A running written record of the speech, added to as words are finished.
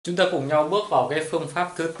Chúng ta cùng nhau bước vào cái phương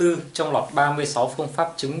pháp thứ tư trong loạt 36 phương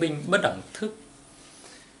pháp chứng minh bất đẳng thức.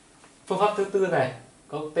 Phương pháp thứ tư này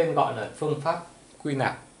có tên gọi là phương pháp quy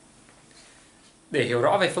nạp. Để hiểu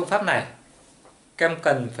rõ về phương pháp này, các em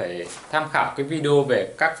cần phải tham khảo cái video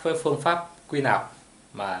về các phương pháp quy nạp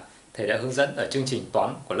mà thầy đã hướng dẫn ở chương trình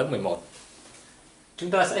toán của lớp 11.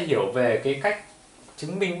 Chúng ta sẽ hiểu về cái cách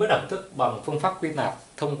chứng minh bất đẳng thức bằng phương pháp quy nạp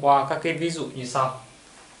thông qua các cái ví dụ như sau.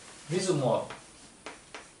 Ví dụ 1.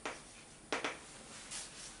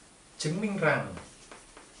 Chứng minh rằng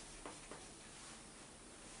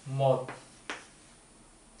 1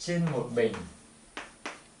 trên 1 bình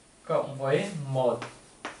cộng với 1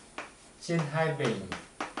 trên 2 bình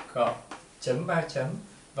cộng chấm 3 chấm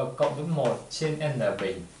và cộng với 1 trên n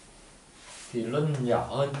bình thì luôn nhỏ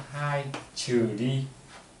hơn 2 trừ đi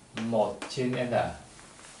 1 trên n.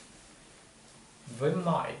 Với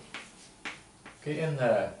mọi cái n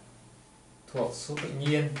thuộc số tự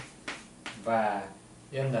nhiên và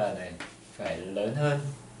n này phải lớn hơn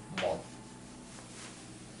 1.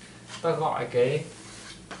 Ta gọi cái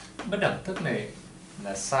bất đẳng thức này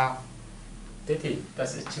là sao? Thế thì ta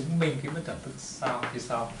sẽ chứng minh cái bất đẳng thức sao như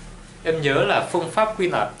sau. Em nhớ là phương pháp quy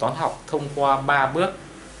nạp toán học thông qua 3 bước.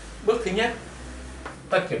 Bước thứ nhất,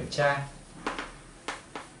 ta kiểm tra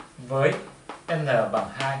với n bằng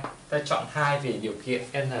 2. Ta chọn 2 vì điều kiện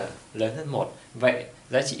n lớn hơn 1. Vậy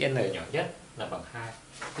giá trị n nhỏ nhất là bằng 2.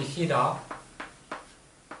 Thì khi đó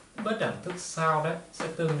bất đẳng thức sao đấy sẽ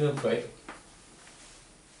tương đương với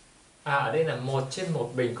ở đây là 1 trên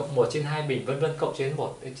 1 bình cộng 1 trên 2 bình vân vân cộng trên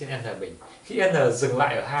 1 trên n bình. Khi n dừng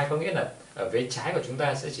lại ở 2 có nghĩa là ở vế trái của chúng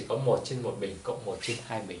ta sẽ chỉ có 1 trên 1 bình cộng 1 trên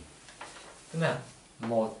 2 bình. Tức là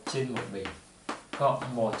 1 trên 1 bình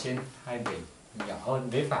cộng 1 trên 2 bình nhỏ hơn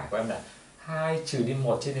vế phải của em là 2 trừ đi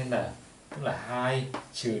 1 trên n, tức là 2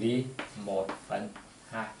 trừ đi 1 phần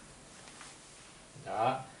 2.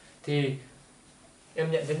 Đó. Thì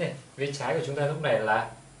em nhận thế này, vế trái của chúng ta lúc này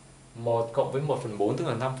là 1 cộng với 1 phần 4 tức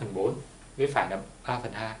là 5 phần 4. Vế phải là 3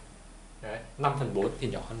 phần 2. Đấy, 5 phần 4 thì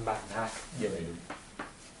nhỏ hơn 3 phần 2. Điều này đúng.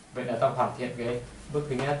 Vậy là ta hoàn thiện cái bước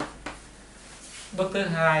thứ nhất. Bước thứ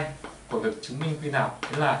hai của việc chứng minh quy nạp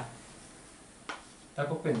đó là ta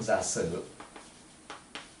có quyền giả sử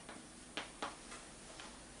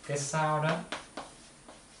cái sao đó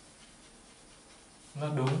nó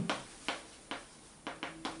đúng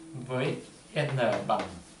với n bằng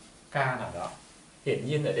k nào đó. Hiển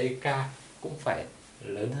nhiên ở đây k cũng phải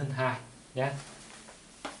lớn hơn 2 nhé.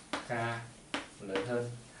 K lớn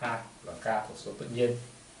hơn 2 và k thuộc số tự nhiên.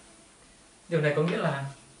 Điều này có nghĩa là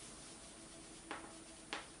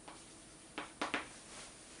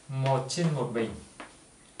 1 trên 1 bình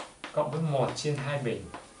cộng với 1 trên 2 bình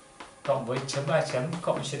cộng với chấm 3 chấm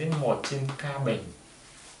cộng cho đến 1 trên k bình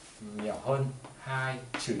nhỏ hơn 2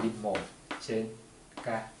 trừ đi 1 trên k.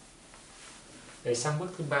 Để sang bước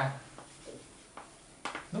thứ ba.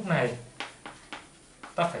 Lúc này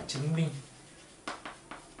ta phải chứng minh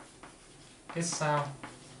cái sao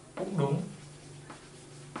cũng đúng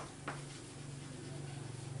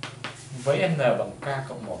với n bằng k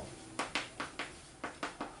cộng 1.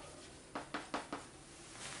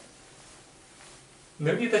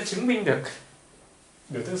 Nếu như ta chứng minh được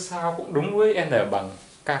biểu thức sao cũng đúng với n bằng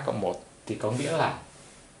k cộng 1 thì có nghĩa là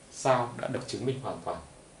sao đã được chứng minh hoàn toàn.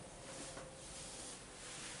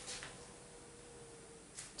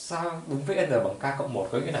 Sao đúng với n bằng k cộng 1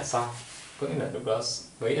 có nghĩa là sao? Có nghĩa là lúc đó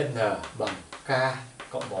với n bằng k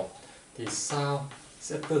cộng 1 thì sao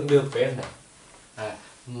sẽ tương đương với n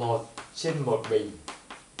 1 trên 1 bình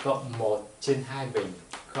cộng 1 trên 2 bình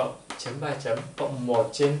cộng chấm 3 chấm cộng 1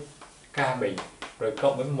 trên k bình rồi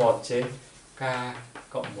cộng với 1 trên k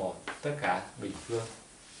cộng 1 tất cả bình phương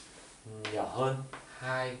nhỏ hơn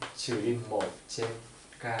 2 trừ đi 1 trên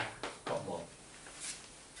k cộng 1.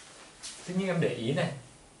 Thế nhưng em để ý này,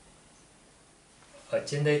 ở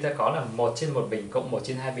trên đây ta có là 1 trên 1 bình cộng 1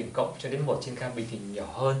 trên 2 bình cộng cho đến 1 trên k bình thì nhỏ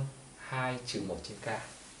hơn 2 trừ 1 trên k.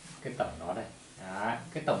 Cái tổng đó này. Đấy,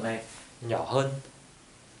 cái tổng này nhỏ hơn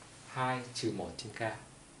 2 trừ 1 trên k.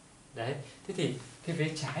 Đấy, thế thì cái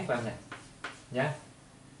vế trái của em này nhá,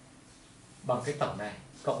 bằng cái tổng này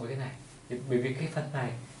cộng với cái này. Thì bởi vì cái phần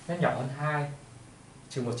này nó nhỏ hơn 2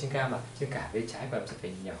 trừ 1 trên k mà trên cả vế trái của em sẽ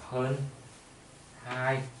phải nhỏ hơn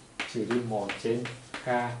 2 trừ đi 1 trên k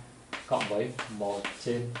cộng với 1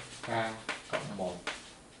 trên k cộng 1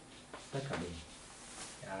 tất cả bình.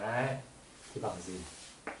 Đấy, thì bằng gì?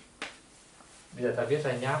 Bây giờ ta viết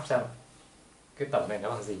ra nháp xem cái tổng này nó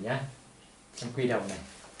bằng gì nhá. Em quy đồng này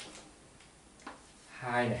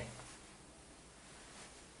 2 này.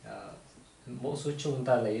 Mẫu số chung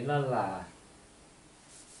ta lấy nó là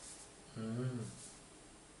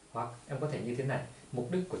hoặc em có thể như thế này,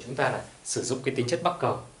 mục đích của chúng ta là sử dụng cái tính chất bắc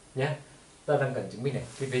cầu nhé. Ta đang cần chứng minh này,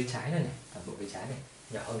 cái vế trái này toàn bộ vế trái này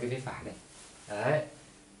nhỏ hơn cái vế phải này. Đấy.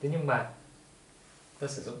 Thế nhưng mà ta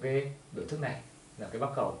sử dụng cái biểu thức này là cái bắc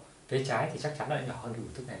cầu, vế trái thì chắc chắn là nhỏ hơn cái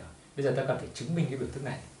biểu thức này rồi. Bây giờ ta cần phải chứng minh cái biểu thức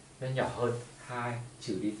này nó nhỏ hơn 2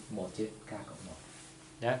 trừ đi 1 trên k cộng 1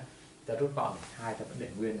 nhé. Ta rút gọn này, 2 ta vẫn để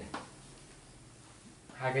nguyên này.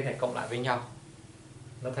 Hai cái này cộng lại với nhau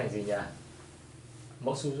nó thành gì nhỉ?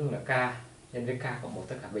 Mẫu số dung là k nhân với k cộng 1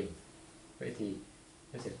 tất cả bình. Vậy thì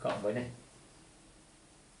nó sẽ cộng với này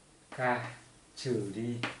k trừ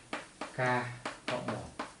đi k cộng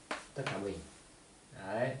 1 tất cả bình.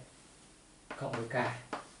 Đấy. Cộng với k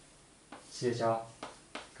chia cho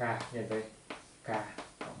k nhân với k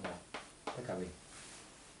cộng 1 tất cả bình.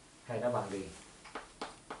 Hay nó bằng gì?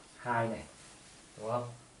 2 này, đúng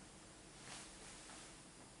không?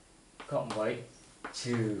 Cộng với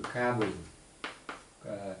trừ k bình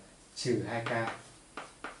trừ 2k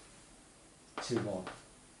trừ 1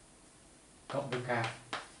 cộng với k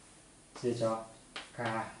chia cho k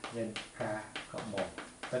nhân k cộng 1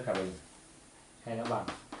 tất cả bình. Hay nó bằng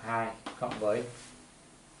 2 cộng với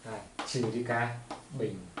 2 trừ đi k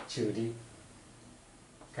bình trừ đi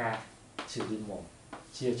k trừ đi 1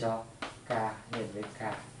 chia cho k nhân với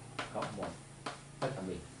k cộng 1 tất cả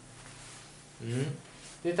bình.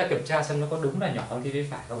 Thế ta kiểm tra xem nó có đúng là nhỏ hơn cái vế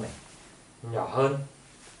phải không này. Nhỏ hơn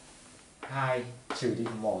 2 trừ đi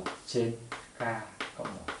 1 trên k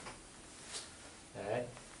cộng 1. Đấy.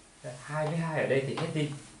 2 với 2 ở đây thì hết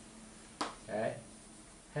đi. Đấy.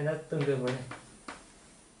 Hay nó tương đương với này.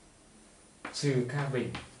 Trừ k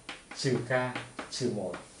bình trừ k trừ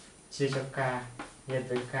 1 chia cho k nhân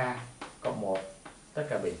với k cộng 1 tất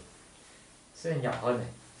cả bình sẽ nhỏ hơn này.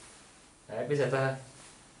 Đấy, bây giờ ta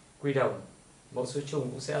quy đồng mẫu số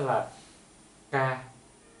chung cũng sẽ là k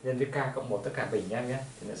nhân với k cộng 1 tất cả bình nhé.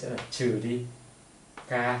 Thì nó sẽ là trừ đi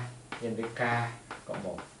k nhân với k cộng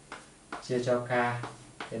 1 chia cho k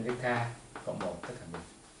nhân với k cộng 1 tất cả bình.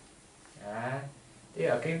 Đấy. Thì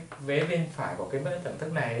ở cái vế bên phải của cái mẫu đẳng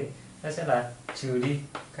thức này ấy, nó sẽ là trừ đi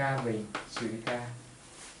k bình trừ đi k.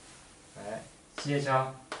 Đấy. Chia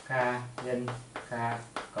cho k nhân k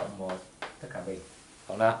cộng 1 tất cả bình.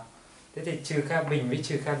 Đúng nào? Thế thì trừ k bình với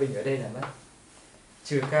trừ k bình ở đây là mất.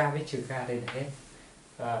 Trừ k với trừ k đây là hết.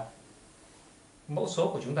 Mẫu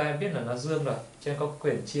số của chúng ta biết là nó dương rồi, cho nên có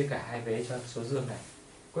quyền chia cả hai vế cho số dương này.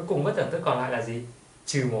 Cuối cùng bất đẳng thức còn lại là gì?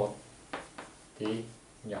 Trừ 1 thì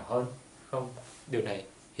nhỏ hơn. Không, điều này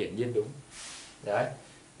hiển nhiên đúng. Đấy.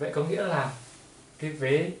 Vậy có nghĩa là cái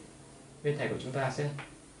vế bên này của chúng ta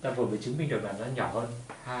ta vừa mới chứng minh được là nó nhỏ hơn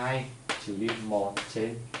 2 trừ đi 1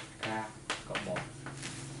 trên k cộng 1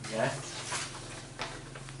 nhé.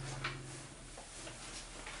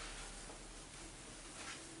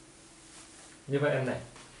 Như vậy em này,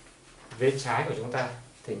 vế trái của chúng ta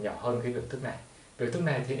thì nhỏ hơn cái biểu thức này. Biểu thức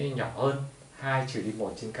này thì nhỏ hơn 2 trừ đi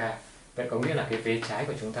 1 trên k. Vậy có nghĩa là cái vế trái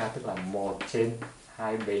của chúng ta tức là 1 trên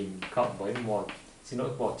 2 bình cộng với 1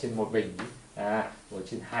 trên 1 bình. 1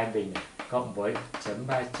 trên 2 bình này, cộng với chấm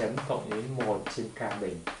 3 chấm cộng với 1 trên k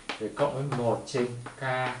bình. Rồi cộng với 1 trên k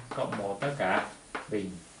cộng 1 tất cả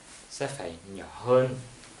bình sẽ phải nhỏ hơn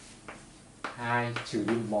 2 trừ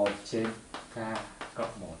đi 1 trên k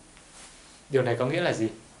cộng 1. Điều này có nghĩa là gì?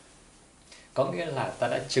 Có nghĩa là ta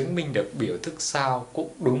đã chứng minh được biểu thức sao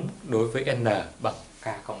cũng đúng đối với n bằng k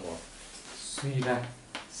cộng 1. Suy ra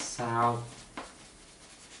sao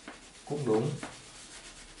cũng đúng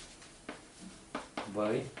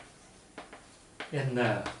với n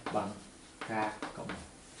bằng k cộng 1.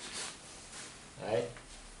 Đấy.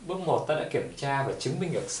 Bước 1 ta đã kiểm tra và chứng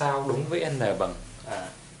minh được sao đúng với n bằng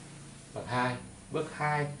 2. Bước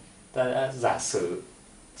 2 ta đã giả sử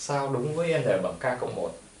sao đúng với n bằng k cộng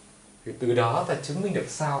 1. Thì từ đó ta chứng minh được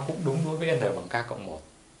sao cũng đúng đối với n bằng k cộng 1.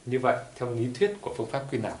 Như vậy, theo lý thuyết của phương pháp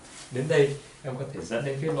quy nạp, đến đây em có thể dẫn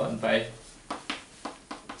đến kết luận vậy.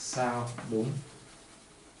 Sao đúng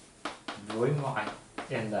với mọi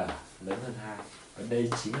n lớn hơn 2. Và đây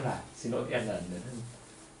chính là, n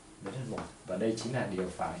lớn hơn 1. Và đây chính là điều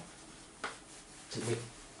phải chứng minh.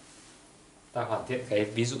 Ta hoàn thiện cái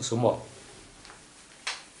ví dụ số 1.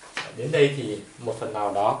 Đến đây thì một phần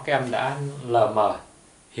nào đó các em đã lờ mờ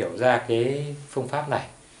hiểu ra cái phương pháp này.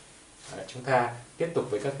 Chúng ta tiếp tục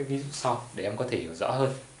với các cái ví dụ sau để em có thể hiểu rõ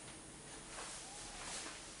hơn.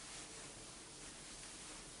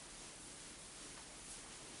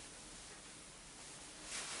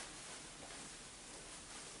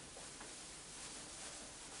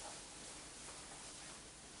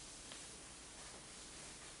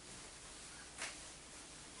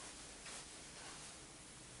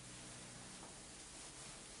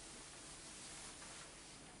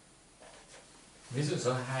 Ví dụ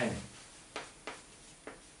số 2 này.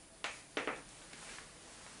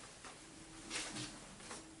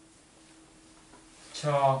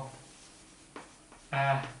 Cho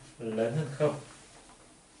A lớn hơn 0,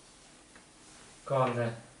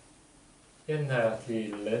 còn n thì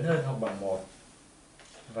lớn hơn hoặc bằng 1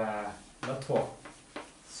 và nó thuộc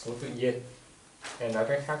số tự nhiên. Hay nói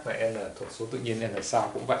cách khác là n thuộc số tự nhiên, n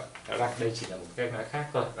sao cũng vậy. Rõ ràng đây chỉ là một cách nói khác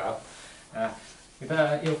thôi, phải không? Người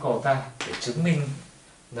ta yêu cầu ta để chứng minh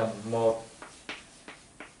là 1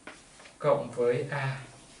 cộng với A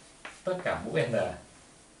tất cả mũ n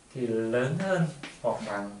thì lớn hơn hoặc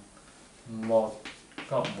bằng 1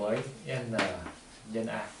 cộng với n nhân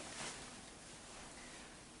A.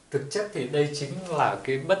 Thực chất thì đây chính là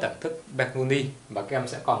cái bất đẳng thức Bernoulli, và các em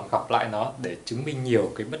sẽ còn gặp lại nó để chứng minh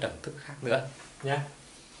nhiều cái bất đẳng thức khác nữa nhé.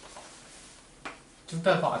 Chúng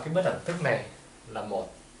ta gọi cái bất đẳng thức này là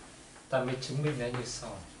 1. Ta mới chứng minh nó như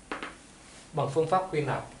sau. Bằng phương pháp quy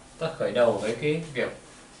nạp, ta khởi đầu với cái việc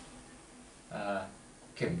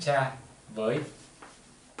kiểm tra với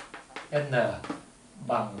n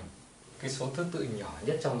bằng cái số thứ tự nhỏ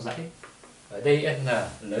nhất trong dãy. Ở đây n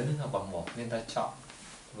lớn hơn hoặc bằng 1 nên ta chọn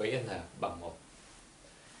với n bằng 1.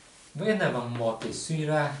 Với n bằng 1 thì suy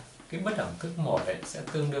ra cái bất đẳng thức 1 ấy sẽ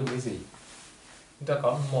tương đương với gì? Chúng ta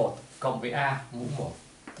có 1 cộng với A mũ 1,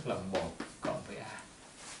 tức là 1 cộng với A.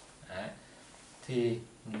 Đấy. Thì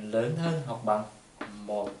lớn hơn hoặc bằng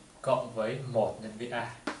 1 cộng với 1 nhân với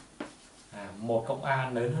A. 1 cộng A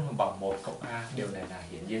lớn hơn hoặc bằng 1 cộng A, điều này là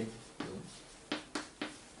hiển nhiên đúng.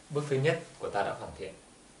 Bước thứ nhất của ta đã hoàn thiện.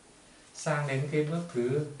 Sang đến cái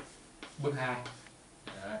bước 2.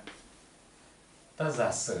 Đấy. Ta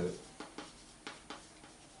giả sử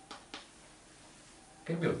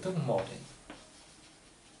cái biểu thức 1 ấy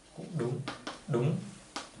cũng đúng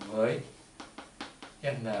với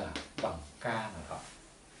n bằng k nào đó.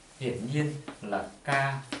 Hiển nhiên là k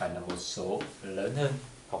phải là một số lớn hơn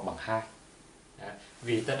hoặc bằng 2. Đấy.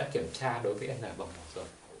 Vì ta đã kiểm tra đối với n bằng 1 rồi.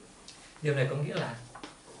 Điều này có nghĩa là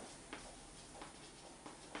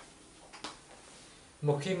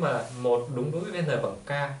một khi mà 1 đúng đối với n bằng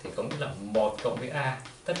k thì có nghĩa là 1 cộng với A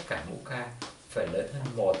tất cả mũ k phải lớn hơn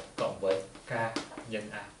 1 cộng với k nhân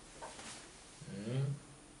A.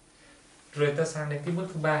 Rồi ta sang đến cái bước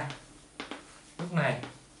thứ 3. Lúc này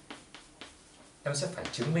em sẽ phải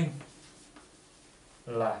chứng minh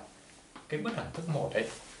là cái bất đẳng thức 1 ấy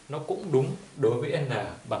nó cũng đúng đối với n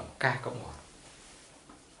bằng k cộng 1.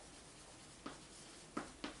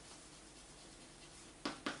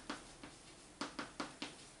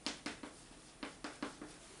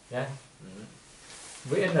 Nhé.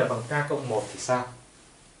 Với n bằng k cộng 1 thì sao?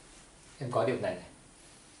 Em có điều này này.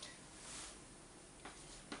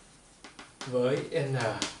 Với n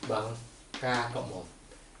bằng k cộng 1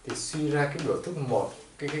 thì suy ra cái biểu thức 1,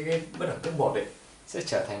 cái bất đẳng thức 1 ấy sẽ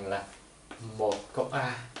trở thành là 1 cộng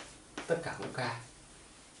A tất cả mũ k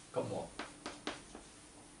cộng 1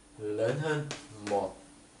 lớn hơn 1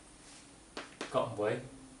 cộng với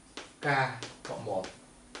k cộng 1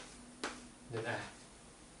 nhân A.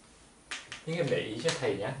 Nhưng em để ý cho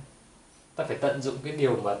thầy nhé. Ta phải tận dụng cái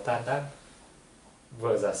điều mà ta đã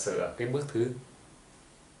vừa giả sử ở cái bước thứ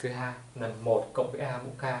 2 là 1 cộng với A mũ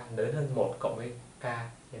k lớn hơn 1 cộng với k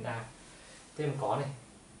nhân A. Thế em có này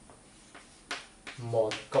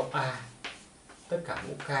 1 cộng A tất cả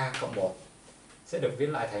mũ k cộng 1 sẽ được viết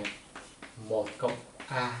lại thành 1 cộng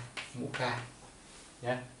A mũ k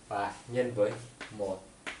nhé, và nhân với 1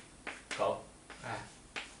 cộng A.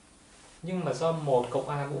 Nhưng mà do 1 cộng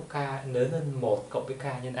A mũ k lớn hơn 1 cộng với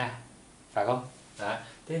k nhân A, phải không? Đó.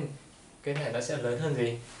 Thế cái này nó sẽ lớn hơn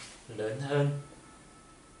gì? Lớn hơn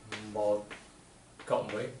 1 cộng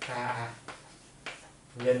với KA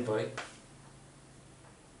nhân với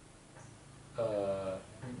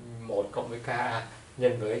 1 cộng với KA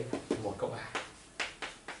nhân với 1 cộng A.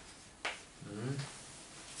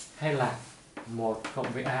 Hay là 1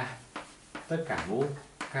 cộng với A tất cả mũ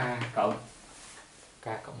K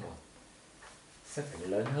cộng 1 sẽ phải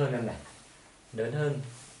lớn hơn em này. Lớn hơn,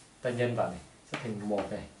 ta nhân vào này sẽ thành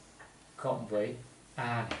 1 này cộng với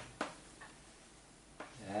A này.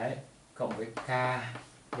 Đấy, cộng với k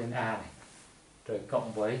nhân A này, rồi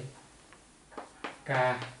cộng với k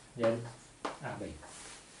nhân A bình.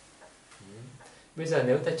 Bây giờ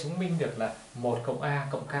nếu ta chứng minh được là 1 cộng A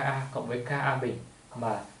cộng KA cộng với KA bình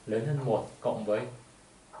mà lớn hơn 1 cộng với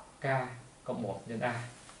k cộng 1 nhân A,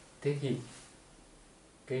 thế thì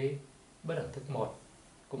cái bất đẳng thức 1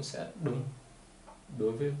 cũng sẽ đúng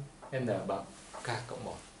đối với n bằng k cộng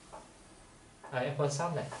 1. Em quan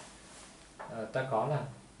sát này. Ta có là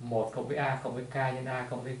 1 cộng với A cộng với K nhân A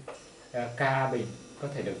cộng với KA bình có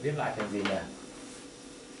thể được viết lại thành gì nhỉ?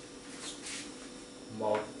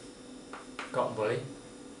 1 cộng với,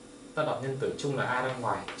 ta đọc nhân tử chung là a ra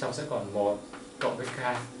ngoài, trong sẽ còn 1 cộng với k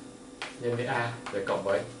nhân với a rồi cộng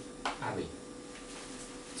với a bình.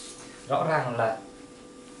 Rõ ràng là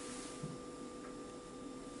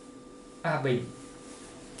a bình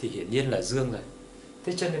thì hiển nhiên là dương rồi.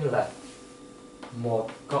 Thế cho nên là 1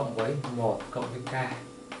 cộng với 1 cộng với k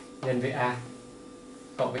nhân với a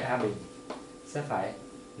cộng với a bình sẽ phải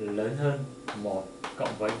lớn hơn 1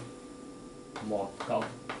 cộng với 1 cộng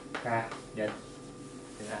k nhân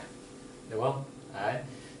với a. Đúng không? Đấy.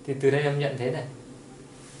 Thì từ đây em nhận thế này.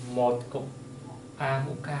 1 cộng a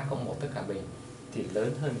mũ k cộng 1 tất cả bình thì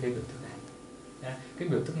lớn hơn cái biểu thức này. Đấy. Cái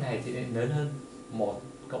biểu thức này thì lại lớn hơn 1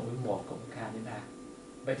 cộng với 1 cộng k nhân a.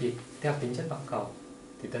 Vậy thì theo tính chất bằng cầu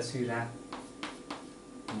thì ta suy ra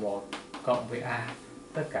 1 cộng với a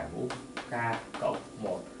tất cả mũ k cộng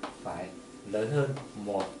 1 phải lớn hơn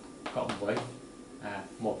 1 cộng với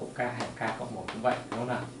 1 cộng k hay k cộng 1 cũng vậy, đúng không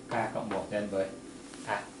nào? K cộng 1 nhân với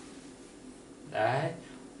a. Đấy.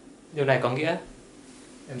 Điều này có nghĩa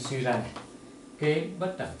em suy ra này, cái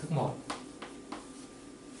bất đẳng thức 1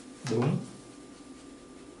 đúng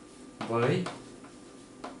với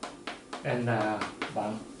n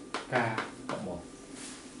bằng k cộng 1.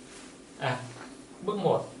 Bước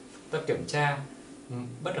 1 ta kiểm tra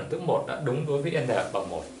bất đẳng thức 1 đã đúng đối với n bằng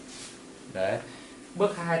 1. Đấy.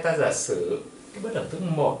 Bước 2 ta giả sử cái bất đẳng thức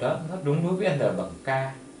 1 đó nó đúng đối với n bằng k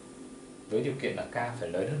với điều kiện là k phải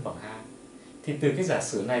lớn hơn bằng 2. Thì từ cái giả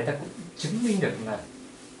sử này ta cũng chứng minh được là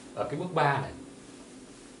ở cái bước 3 này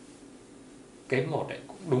cái 1 này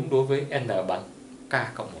cũng đúng đối với n bằng k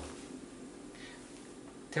cộng 1.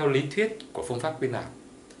 Theo lý thuyết của phương pháp quy nạp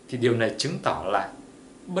thì điều này chứng tỏ là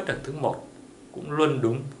bất đẳng thức 1 cũng luôn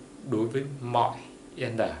đúng đối với mọi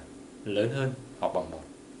n lớn hơn hoặc bằng 1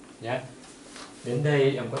 nhé. Đến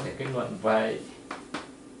đây em có thể kết luận vậy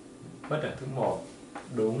bất đẳng thức 1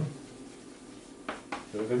 đúng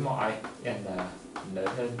đối với mọi n lớn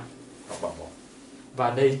hơn hoặc bằng 1. Và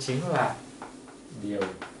đây chính là điều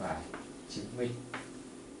phải chứng minh.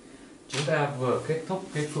 Chúng ta vừa kết thúc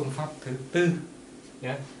cái phương pháp thứ tư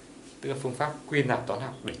nhé, tức là phương pháp quy nạp toán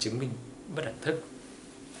học để chứng minh bất đẳng thức.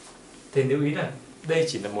 Thì lưu ý là đây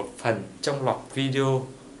chỉ là một phần trong loạt video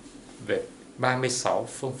về 36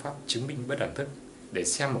 phương pháp chứng minh bất đẳng thức. Để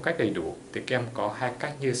xem một cách đầy đủ thì các em có hai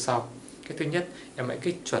cách như sau. Cái thứ nhất, em hãy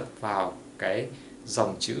kích chuột vào cái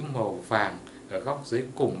dòng chữ màu vàng ở góc dưới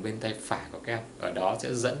cùng bên tay phải của các em. Ở đó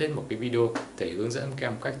sẽ dẫn đến một cái video để hướng dẫn các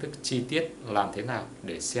em cách thức chi tiết làm thế nào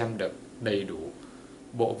để xem được đầy đủ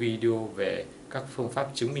bộ video về các phương pháp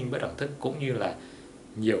chứng minh bất đẳng thức cũng như là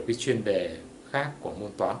nhiều cái chuyên đề khác của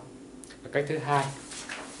môn toán. Và cách thứ hai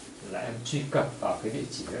là em truy cập vào cái địa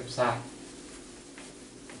chỉ website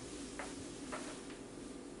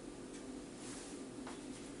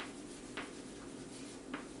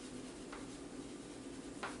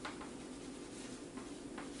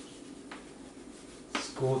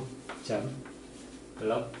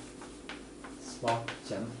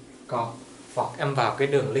school.blogspot.com hoặc em vào cái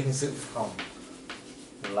đường link dự phòng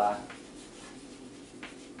là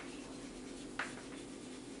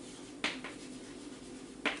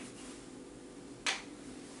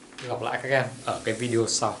gặp lại các em ở cái video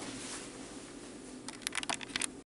sau.